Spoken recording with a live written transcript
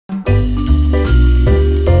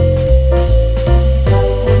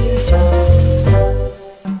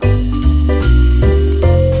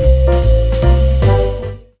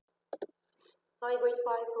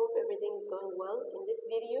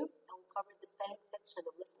spelling section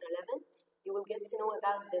of lesson 11, you will get to know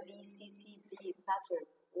about the VCCB pattern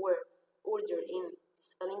or order in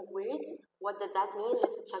spelling words. What does that mean?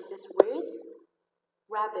 Let's check this word.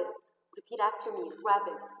 Rabbit. Repeat after me.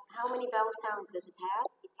 Rabbit. How many vowel sounds does it have?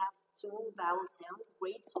 It has 2 vowel sounds.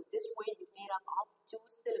 Great. So this word is made up of 2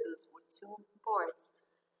 syllables or 2 parts.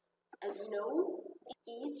 As you know,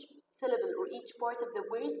 each syllable or each part of the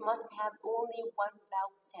word must have only 1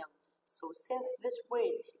 vowel sound. So since this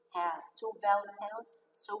word has 2 vowel sounds,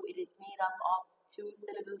 so it is made up of 2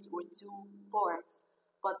 syllables or 2 parts.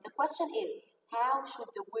 But the question is, how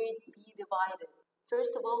should the word be divided?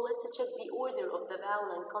 First of all, let's check the order of the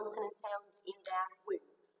vowel and consonant sounds in that word.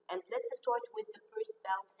 And let's start with the first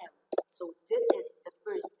vowel sound. So this is the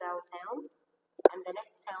first vowel sound, and the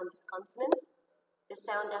next sound is consonant. The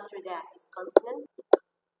sound after that is consonant,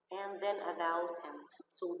 and then a vowel sound.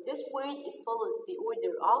 So this word, it follows the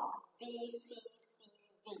order of V, C, C,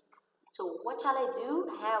 V. So what shall I do?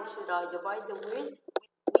 How should I divide the word?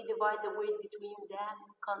 We divide the word between the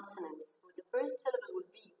consonants. So the first syllable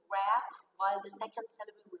will be rap, while the second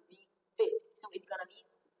syllable will be bit. So it's gonna be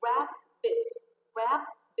rap, bit, rap,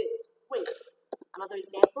 bit. Great. Another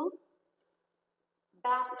example.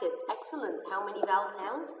 Basket. Excellent. How many vowel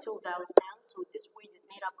sounds? 2 vowel sounds. So this word is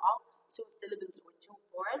made up of 2 syllables or 2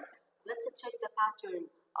 parts. Let's check the pattern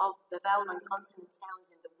of the vowel and consonant sounds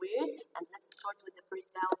in the word. And let's start with the first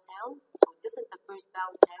vowel sound. So this is the first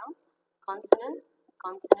vowel sound. Consonant,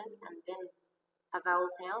 consonant, and then a vowel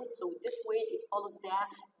sound. So this word, it follows the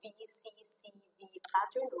VCCV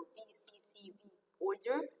pattern or VCCV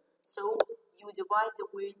order. So you divide the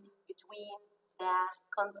word between the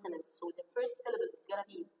consonants. So the first syllable is gonna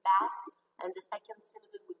be bass, and the second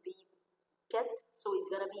syllable would be kit. So it's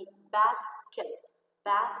gonna be basket,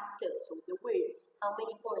 basket. So the word, how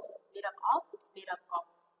many parts is it made up of? It's made up of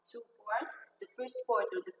 2 parts. The first part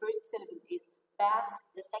or the first syllable is bass.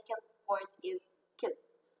 The second part is kit.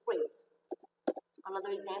 Great.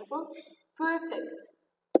 Another example, perfect.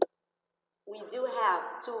 We do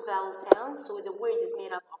have 2 vowel sounds, so the word is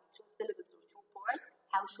made up of 2 syllables or 2 parts.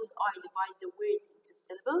 How should I divide the word into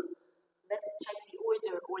syllables? Let's check the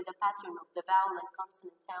order or the pattern of the vowel and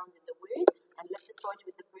consonant sounds in the word. And let's start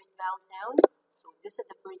with the first vowel sound. So this is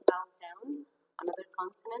the first vowel sound, another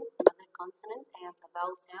consonant, and a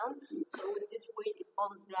vowel sound. So this word, it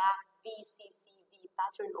follows the VCCV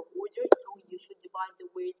pattern of order, so you should divide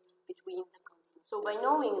the words between the consonants. So by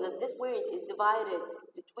knowing that this word is divided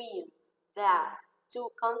between the 2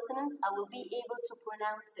 consonants, I will be able to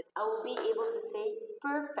pronounce it. I will be able to say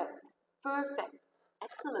perfect, perfect,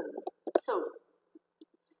 excellent. So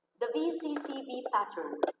the VCCV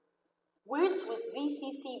pattern. Words with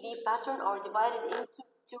VCCV pattern are divided into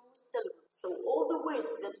 2 syllables. So all the words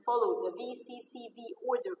that follow the VCCV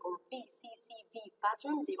order or VCCV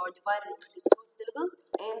pattern, they are divided into 2 syllables,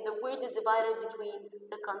 and the word is divided between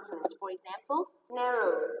the consonants. For example,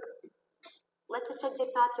 narrow. Let's check the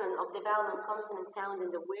pattern of the vowel and consonant sound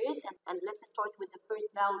in the word, and let's start with the first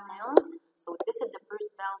vowel sound. So this is the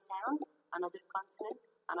first vowel sound, another consonant,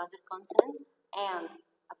 and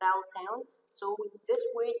a vowel sound. So this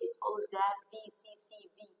word, it follows the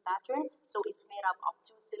VCCV pattern. So it's made up of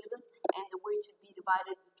 2 syllables, and the word should be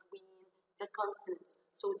divided between the consonants.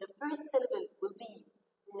 So the first syllable will be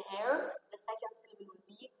nair, the second syllable will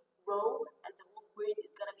be row, and the whole word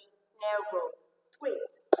is gonna be narrow.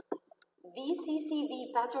 Great.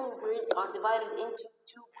 VCCV pattern words are divided into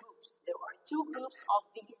 2 groups. There are 2 groups of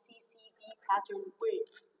VCCV pattern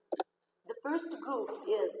words. The first group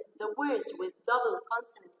is the words with double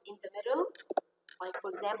consonants in the middle, like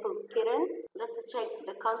for example, kitten. Let's check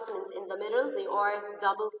the consonants in the middle. They are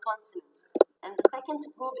double consonants. And the second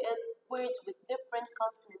group is words with different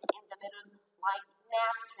consonants in the middle, like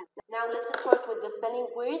napkin. Now let's start with the spelling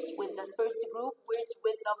words with the first group, words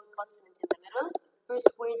with double consonants in the middle. First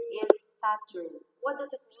word is pattern. What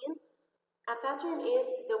does it mean? A pattern is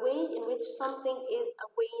the way in which something is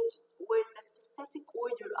arranged or the specific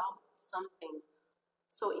order of something.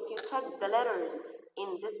 So if you check the letters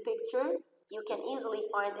in this picture, you can easily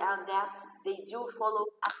find out that they do follow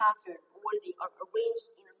a pattern, or they are arranged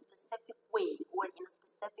in a specific way or in a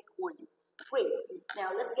specific order. Great.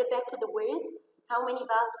 Now let's get back to the word. How many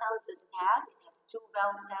vowel sounds does it have? It has 2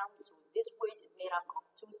 vowel sounds. So this word is made up of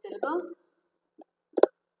 2 syllables.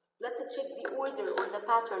 Let's check the order or the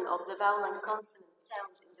pattern of the vowel and consonant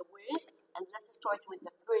sounds in the word. And let's start with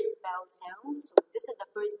the first vowel sound. So this is the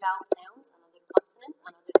first vowel sound, another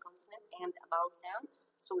consonant, and a vowel sound.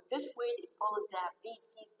 So this word, it follows the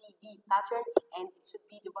VCCV pattern, and it should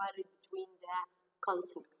be divided between the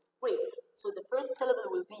consonants. Great. So the first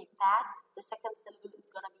syllable will be pat, the second syllable is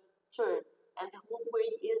going to be turn, and the whole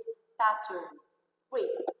word is pattern. Great.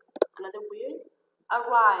 Another word,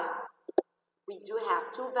 arrive. We do have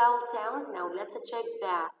two vowel sounds. Now let's check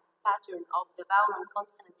the pattern of the vowel and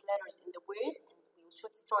consonant letters in the word. And we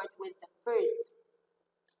should start with the first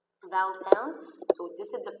vowel sound. So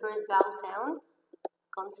this is the first vowel sound,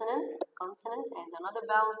 consonant, consonant, and another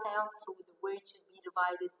vowel sound. So the word should be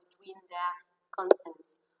divided between the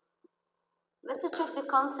consonants. Let's check the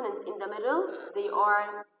consonants in the middle. They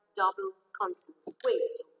are double consonants. Wait,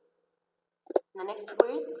 so the next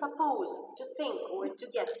word, suppose, to think or to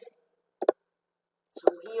guess. So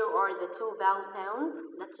here are the two vowel sounds.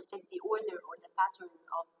 Let's check the order or the pattern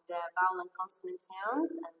of the vowel and consonant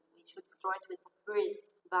sounds. And we should start with the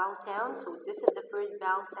first vowel sound. So this is the first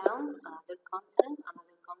vowel sound, another consonant,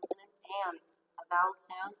 and a vowel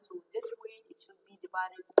sound. So this word, it should be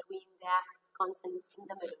divided between the consonants in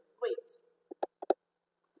the middle. Great.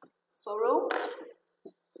 Sorrow.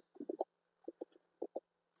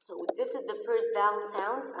 So this is the first vowel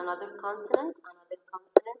sound, another consonant,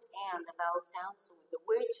 and a vowel sound. So the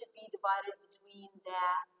word should be divided between the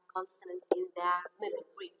consonants in the middle.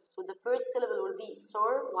 Great. So the first syllable will be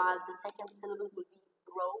sor, while the second syllable will be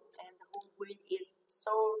row, and the whole word is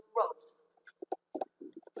sorrow.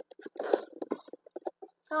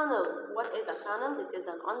 Tunnel. What is a tunnel? It is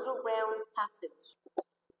an underground passage.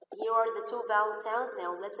 Here are the two vowel sounds.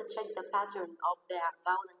 Now let's check the pattern of the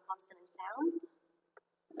vowel and consonant sounds.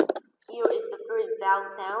 Here is the first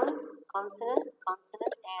vowel sound, consonant,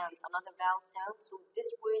 consonant, and another vowel sound. So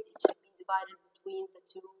this word, it should be divided between the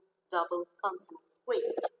two double consonants. Great.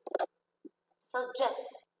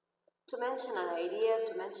 Suggest. To mention an idea,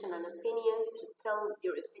 to mention an opinion, to tell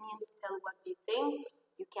your opinion, to tell what you think.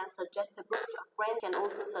 You can suggest a book to a friend. You can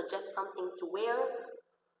also suggest something to wear.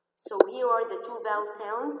 So here are the two vowel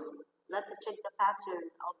sounds. Let's check the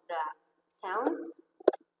pattern of the sounds.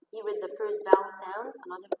 Here is the first vowel sound,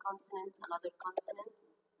 another consonant,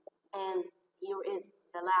 and here is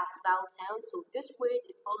the last vowel sound. So this word,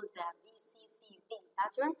 it follows the VCCV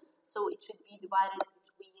pattern, so it should be divided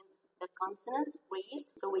between the consonants.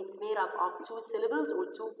 Great. So it's made up of two syllables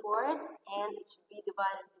or two parts, and it should be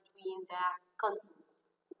divided between the consonants.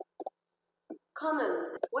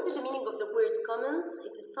 Common. What is the meaning of the word comments?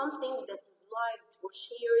 It is something that is liked or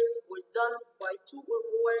shared or done by two or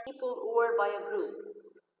more people or by a group.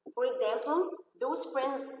 For example, those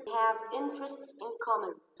friends have interests in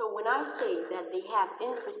common. So when I say that they have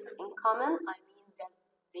interests in common, I mean that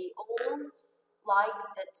they all like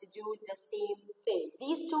to do the same thing.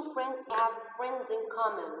 These two friends have friends in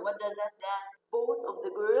common. What does that mean? Both of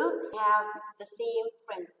the girls have the same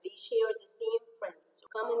friends. They share the same friends. So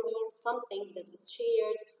common means something that is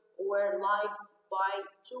shared or liked by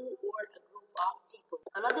two or a group of people.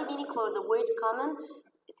 Another meaning for the word common,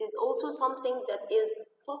 it is also something that is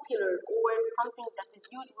popular or something that is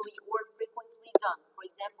usually or frequently done. For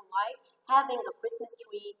example, like having a Christmas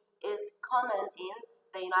tree is common in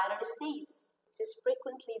the United States. It is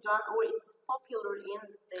frequently done or it's popular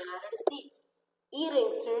in the United States.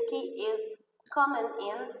 Eating turkey is common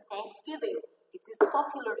in Thanksgiving. It is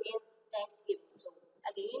popular in Thanksgiving. So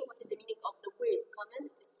again, what is the meaning of the word common?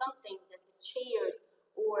 It is something that is shared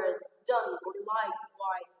or done or liked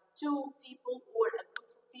by two people or a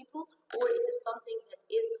group of people, or it is something that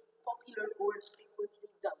is popular or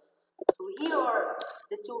frequently done. So here are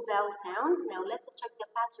the two vowel sounds. Now let's check the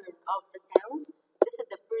pattern of the sounds. This is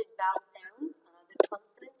the first vowel sound, another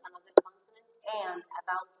consonant, and a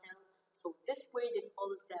vowel sound. So this word, it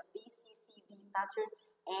follows the VCCV pattern,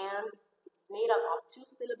 and it's made up of two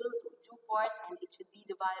syllables or two parts, and it should be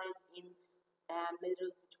divided in the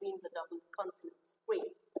middle between the double consonants. Great.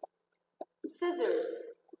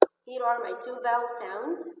 Scissors. Here are my two vowel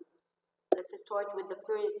sounds. Let's start with the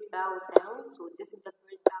first vowel sound. So this is the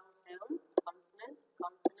first vowel sound, consonant,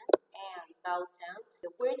 and vowel sound.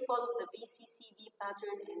 The word follows the VCCV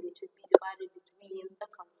pattern, and it should be divided between the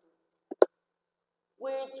consonants.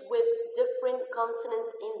 Words with different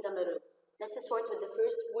consonants in the middle. Let's start with the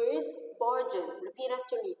first word, bargain. Repeat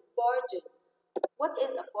after me, bargain. What is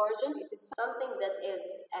a bargain? It is something that is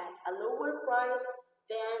at a lower price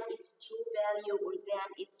than its true value or than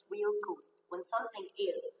its real cost. When something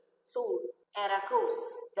is sold at a cost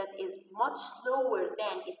that is much lower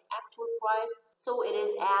than its actual price, so it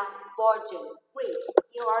is a bargain. Great.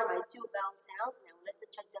 Here are my two vowel sounds. Now let's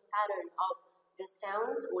check the pattern of the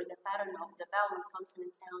sounds or the pattern of the vowel and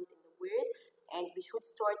consonant sounds in the word. And we should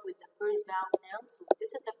start with the first vowel sound. So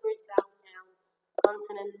this is the first vowel sound,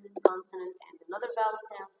 consonant, and another vowel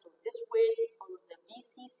sound. So this word, it follows the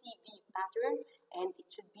VCCV pattern, and it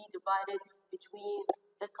should be divided between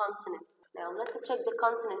the consonants. Now let's check the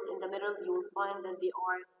consonants in the middle. You will find that they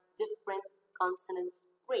are different consonants.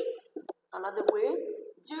 Great. Another word,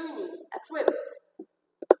 journey, a trip.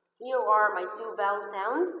 Here are my two vowel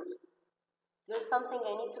sounds. There's something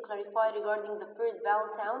I need to clarify regarding the first vowel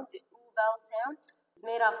sound. The U vowel sound is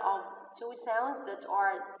made up of two sounds that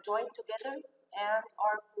are joined together and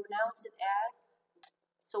are pronounced as.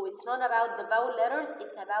 So it's not about the vowel letters,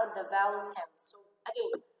 it's about the vowel sounds. So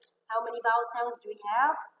again, how many vowel sounds do we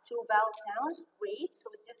have? Two vowel sounds. Great. So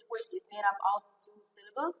this word is made up of two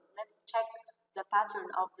syllables. Let's check the pattern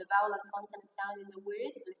of the vowel and consonant sound in the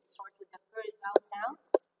word. Let's start with the first vowel sound.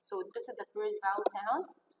 So this is the first vowel sound.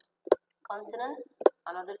 Consonant,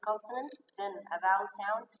 another consonant, then a vowel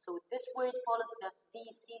sound. So this word follows the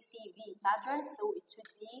VCCV pattern, so it should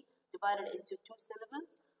be divided into two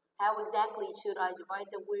syllables. How exactly should I divide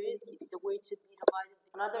the word? The word should be divided.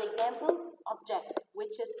 Another example, object,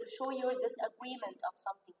 which is to show your disagreement of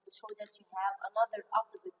something, to show that you have another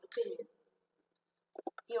opposite opinion.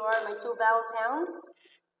 Here are my two vowel sounds.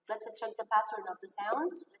 Let's check the pattern of the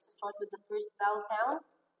sounds. Let's start with the first vowel sound.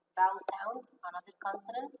 Vowel sound, another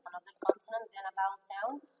consonant, then a vowel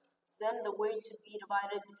sound. Then the word should be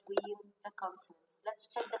divided between the consonants. Let's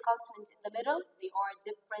check the consonants in the middle. They are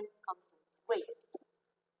different consonants. Great.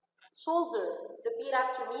 Shoulder. Repeat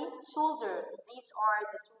after me. Shoulder. These are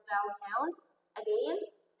the two vowel sounds. Again,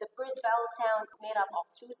 the first vowel sound made up of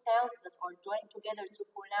two sounds that are joined together to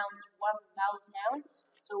pronounce one vowel sound.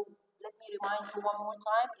 So let me remind you one more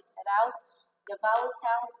time. It's about the vowel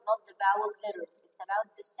sounds, not the vowel letters. It's about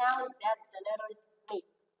the sound that the letters make.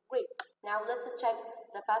 Great. Now let's check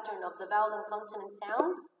the pattern of the vowel and consonant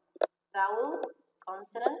sounds. Vowel,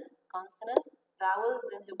 consonant, consonant, vowel,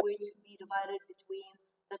 then the word should be divided between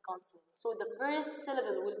the consonants. So the first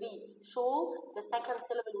syllable will be shoul, the second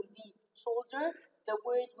syllable will be shoulder, the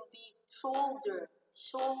word will be shoulder,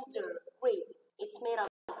 shoulder. Great. It's made up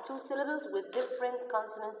of two syllables with different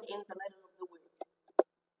consonants in the middle of the word.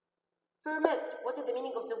 Permit. What is the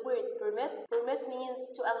meaning of the word permit? Permit means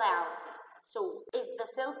to allow. So, is the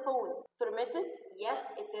cell phone permitted? Yes,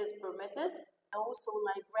 it is permitted. No, so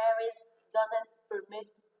libraries doesn't permit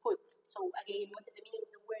food. So again, what is the meaning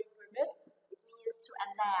of the word permit? It means to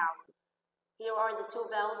allow. Here are the two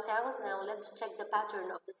vowel sounds. Now let's check the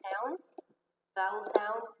pattern of the sounds. Vowel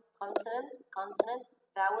sound, consonant, consonant,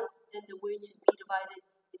 vowels. Then the word should be divided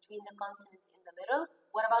between the consonants in the middle.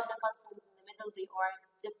 What about the consonants in the middle? They are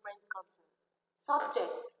different consonants.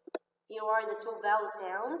 Subject. Here are the two vowel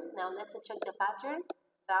sounds. Now let's check the pattern.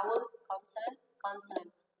 Vowel, consonant,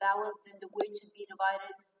 consonant, vowel. Then the word should be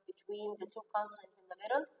divided between the two consonants in the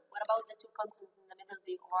middle. What about the two consonants in the middle?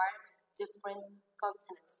 They are different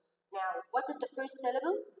consonants. Now, what is the first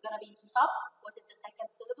syllable? It's going to be sub. What is the second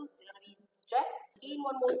syllable? It's going to be jet. Again,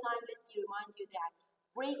 one more time, let me remind you that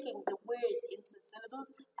breaking the word into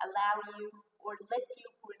syllables allow you or let you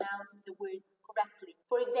pronounce the word correctly.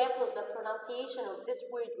 For example, the pronunciation of this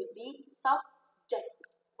word would be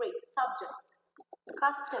subject. Great, subject.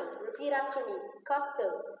 Custom. Repeat after me.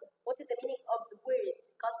 Custom. What is the meaning of the word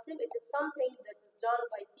custom? It is something that is done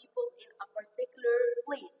by people in a particular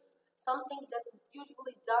place. Something that is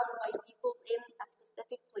usually done by people in a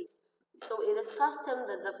specific place. So it is custom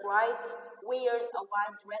that the bride wears a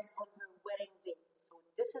white dress on her wedding day. So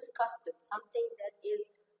this is custom, something that is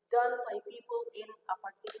done by people in a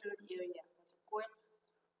particular area. But of course,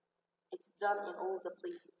 it's done in all the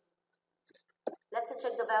places. Let's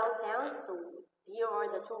check the vowel sounds. So here are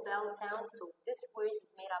the two vowel sounds. So this word is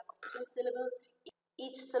made up of two syllables.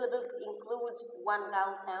 Each syllable includes one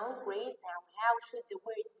vowel sound. Great. Now, how should the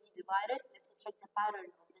word be divided? Let's check the pattern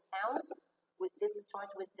of the sounds. Let's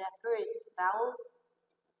start with the first vowel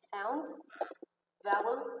sound.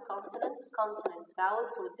 Vowel, consonant, consonant, vowel.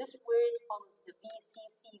 So this word follows the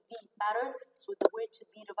VCCV pattern. So the word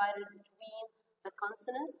should be divided between the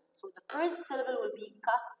consonants. So the first syllable will be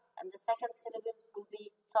cus, and the second syllable will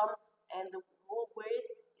be tum, and the whole word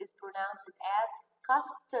is pronounced as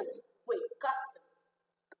custom. Wait, custom.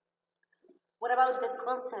 What about the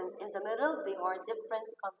consonants in the middle? They are different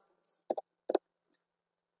consonants.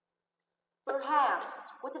 Perhaps.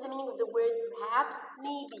 What is the meaning of the word perhaps?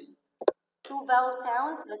 Maybe. Two vowel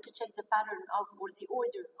sounds. Let's check the pattern of or the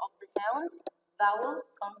order of the sounds. Vowel,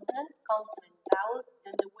 consonant, consonant, vowel.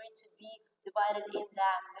 Then the word should be divided in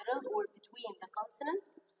the middle or between the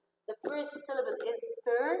consonants. The first syllable is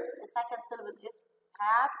per, the second syllable is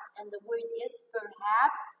perhaps, and the word is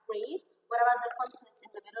perhaps. Great. What about the consonants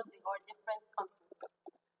in the middle? They are different consonants.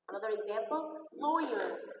 Another example,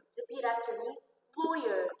 lawyer. Repeat after me,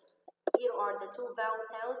 lawyer. Here are the two vowel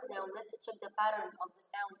sounds. Now let's check the pattern of the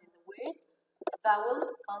sounds in the word. Vowel,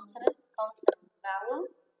 consonant, consonant, vowel.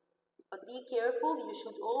 But be careful, you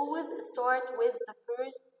should always start with the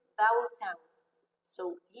first vowel sound.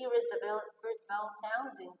 So here is the first vowel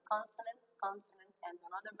sound, then consonant, consonant, and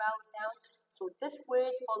another vowel sound. So this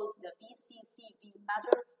word follows the BCCB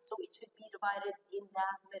pattern, so it should be divided in the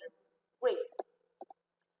middle. Great.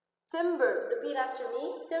 Timber. Repeat after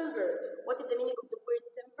me. Timber. What is the meaning of the word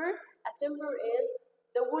timber? A timber is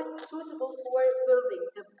the wood suitable for building,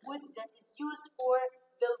 the wood that is used for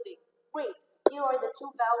building. Great. Here are the two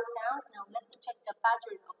vowel sounds. Now let's check the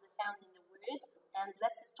pattern of the sound in the words. And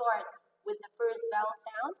let's start with the first vowel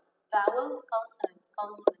sound. Vowel, consonant,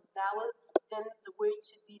 consonant, vowel. Then the word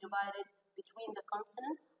should be divided between the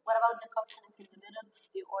consonants. What about the consonants in the middle?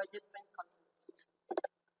 They are different consonants.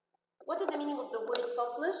 What is the meaning of the word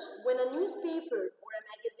publish? When a newspaper or a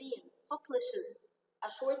magazine publishes a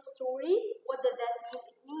short story, what does that mean?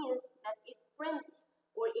 It means that it prints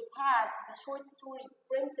or it has the short story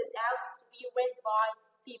printed out to be read by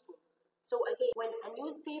people. So again, when a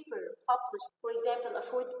newspaper publishes, for example, a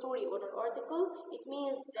short story or an article, it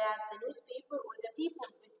means that the newspaper or the people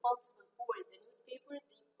responsible for the newspaper,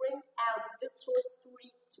 they print out this short story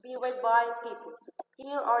to be read by people.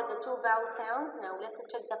 Here are the two vowel sounds. Now let's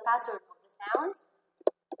check the pattern of the sounds.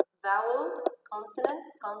 Vowel, consonant,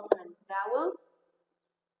 consonant, vowel.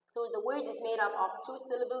 So the word is made up of two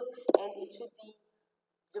syllables and it should be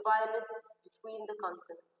divided between the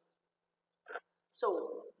consonants. So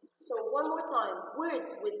one more time.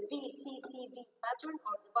 Words with BCCB pattern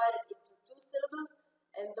are divided into two syllables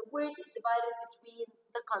and the word is divided between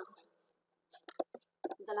the consonants.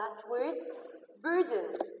 The last word,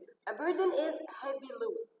 burden. A burden is heavy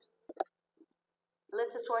load.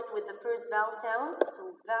 Let's start with the first vowel sound.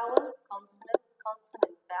 So vowel, consonant,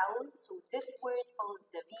 consonant, vowel. So this word follows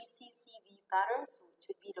the BCCB pattern. So it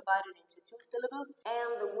should be divided into two syllables.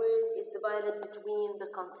 And the word is divided between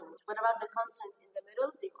the consonants. What about the consonants in the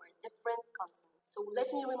middle? They are different consonants. So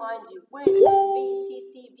let me remind you, words with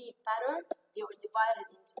BCCB pattern, they are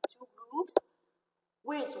divided into two groups.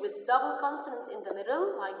 Words with double consonants in the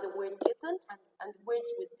middle, like the word kitten, and words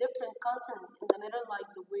with different consonants in the middle, like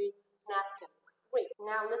the word napkin. Great.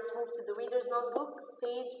 Now let's move to the reader's notebook,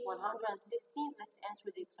 page 116. Let's answer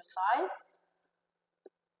the exercise.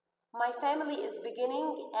 My family is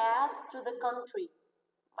beginning to the country.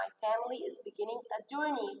 My family is beginning a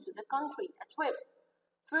journey to the country, a trip.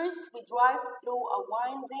 First, we drive through a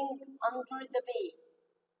winding under the bay,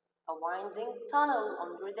 a winding tunnel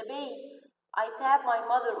under the bay. I tap my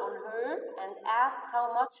mother on her and ask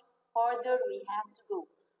how much farther we have to go.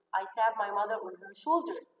 I tap my mother on her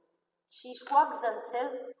shoulder. She shrugs and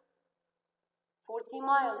says, 40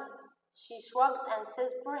 miles. She shrugs and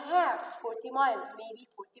says, perhaps 40 miles, maybe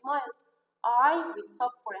 40 miles. We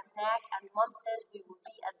stop for a snack and Mom says we will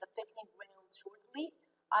be at the picnic ground shortly.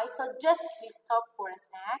 I suggest we stop for a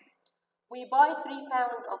snack. We buy 3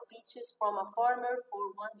 pounds of peaches from a farmer for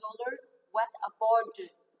 $1. What a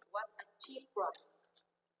bargain. What a cheap price.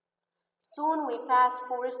 Soon we pass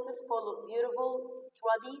forests full of beautiful,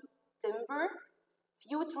 sturdy timber.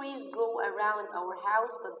 Few trees grow around our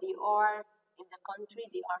house, but they are in the country.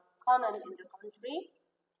 They are common in the country.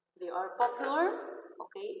 They are popular.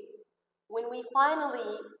 Okay. When we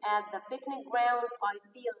finally at the picnic grounds, I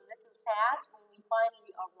feel a little sad. When we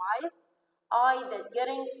finally arrive, that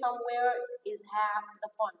getting somewhere is half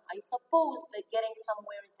the fun. I suppose that getting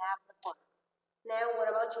somewhere is half the fun. Now, what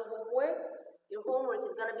about your homework? Your homework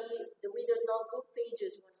is going to be the reader's notebook,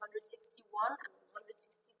 pages 161 and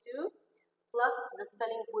 162, plus the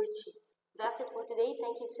spelling worksheets. That's it for today.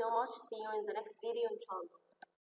 Thank you so much. See you in the next video, inshallah.